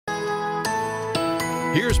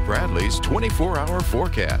Here's Bradley's 24-hour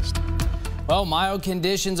forecast. Well, mild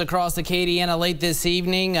conditions across Acadiana late this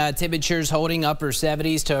evening. Temperatures holding upper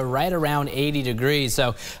 70s to right around 80 degrees.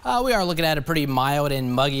 So we are looking at a pretty mild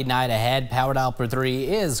and muggy night ahead. Power Doppler 3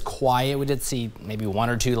 is quiet. We did see maybe 1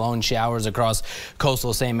 or 2 lone showers across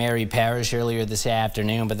coastal St. Mary Parish earlier this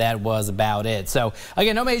afternoon, but that was about it. So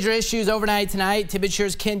again, no major issues overnight tonight.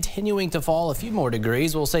 Temperatures continuing to fall a few more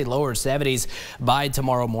degrees. We'll say lower 70s by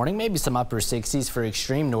tomorrow morning, maybe some upper 60s for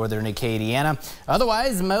extreme northern Acadiana.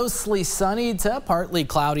 Otherwise, mostly sunny to partly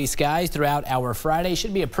cloudy skies throughout our Friday.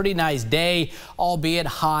 Should be a pretty nice day, albeit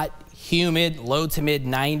hot, humid, low to mid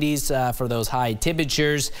 90s for those high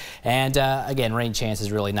temperatures. And again, rain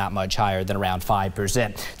chances really not much higher than around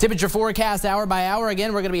 5%. Temperature forecast hour by hour.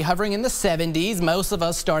 Again, we're going to be hovering in the 70s. Most of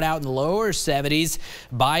us start out in the lower 70s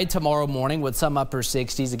by tomorrow morning with some upper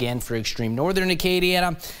 60s again for extreme northern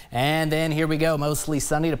Acadiana. And then here we go, mostly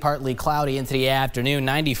sunny to partly cloudy into the afternoon.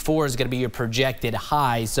 94 is going to be your projected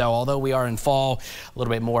high. So although we are in fall, a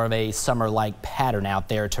little bit more of a summer-like pattern out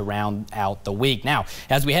there to round out the week. Now,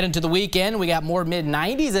 as we head into the weekend, we got more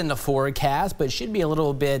mid-90s in the forecast, but should be a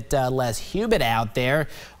little bit less humid out there.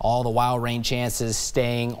 All the while, rain chances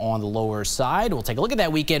staying on the lower side. We'll take a look at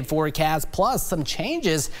that weekend forecast, plus some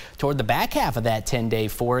changes toward the back half of that 10-day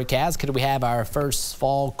forecast. Could we have our first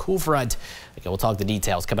fall cool front? Okay, we'll talk the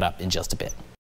details coming up in just a bit.